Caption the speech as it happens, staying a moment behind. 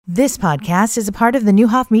This podcast is a part of the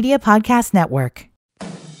Newhoff Media Podcast Network.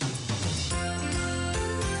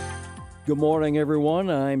 Good morning, everyone.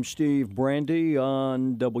 I'm Steve Brandy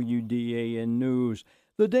on WDAN News.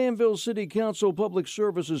 The Danville City Council Public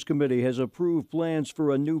Services Committee has approved plans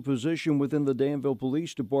for a new position within the Danville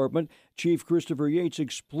Police Department. Chief Christopher Yates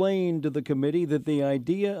explained to the committee that the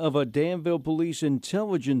idea of a Danville Police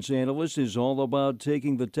Intelligence Analyst is all about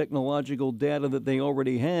taking the technological data that they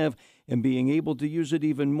already have and being able to use it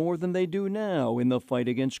even more than they do now in the fight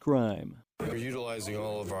against crime. We're utilizing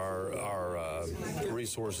all of our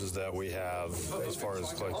resources that we have as far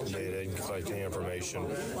as collecting data and collecting information.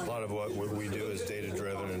 A lot of what we do is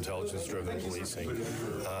data-driven, intelligence-driven policing.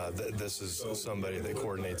 This is somebody that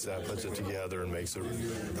coordinates that, puts it together, and makes it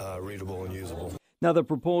readable and usable. Now, the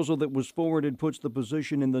proposal that was forwarded puts the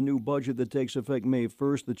position in the new budget that takes effect May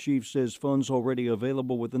 1st. The chief says funds already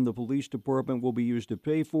available within the police department will be used to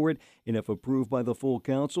pay for it, and if approved by the full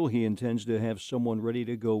council, he intends to have someone ready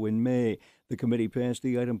to go in May. The committee passed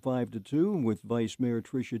the item 5-2, with Vice Mayor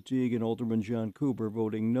Tricia Teague and Alderman John Cooper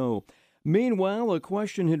voting no. Meanwhile, a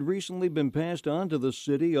question had recently been passed on to the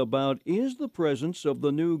city about is the presence of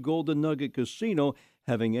the new Golden Nugget Casino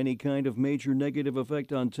having any kind of major negative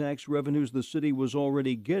effect on tax revenues the city was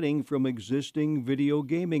already getting from existing video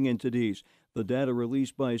gaming entities. The data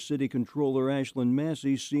released by City Controller Ashlyn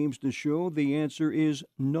Massey seems to show the answer is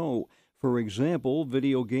no. For example,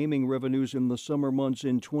 video gaming revenues in the summer months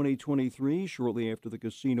in 2023, shortly after the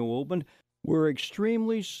casino opened, were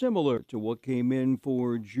extremely similar to what came in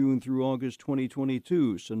for June through August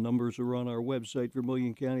 2022. Some numbers are on our website,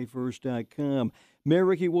 VermilionCountyFirst.com. Mayor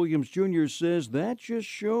Ricky Williams Jr. says that just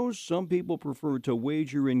shows some people prefer to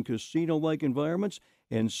wager in casino-like environments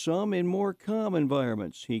and some in more calm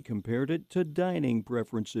environments. He compared it to dining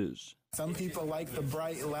preferences. Some people like the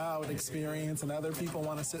bright, loud experience, and other people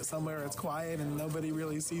want to sit somewhere it's quiet and nobody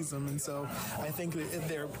really sees them. And so I think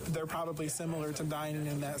that they're probably similar to dining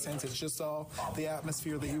in that sense. It's just all the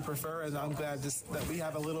atmosphere that you prefer, and I'm glad that we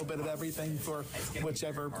have a little bit of everything for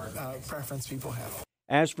whichever preference people have.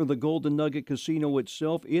 As for the Golden Nugget Casino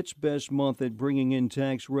itself, its best month at bringing in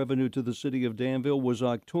tax revenue to the city of Danville was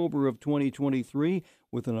October of 2023,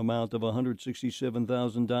 with an amount of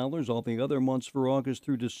 $167,000. All the other months for August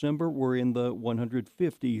through December were in the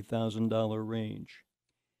 $150,000 range.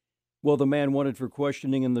 Well, the man wanted for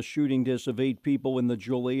questioning in the shooting deaths of 8 people in the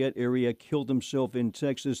Joliet area killed himself in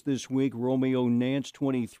Texas this week. Romeo Nance,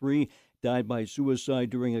 23, died by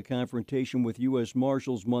suicide during a confrontation with U.S.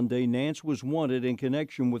 Marshals Monday. Nance was wanted in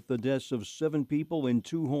connection with the deaths of 7 people in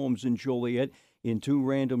 2 homes in Joliet in 2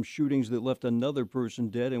 random shootings that left another person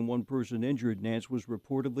dead and 1 person injured. Nance was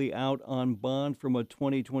reportedly out on bond from a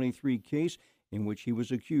 2023 case in which he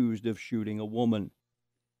was accused of shooting a woman.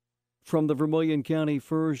 From the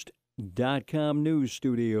VermilionCountyFirst.com news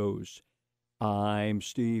studios, I'm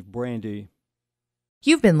Steve Brandy.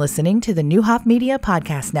 You've been listening to the Newhoff Media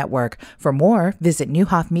Podcast Network. For more, visit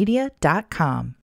newhoffmedia.com.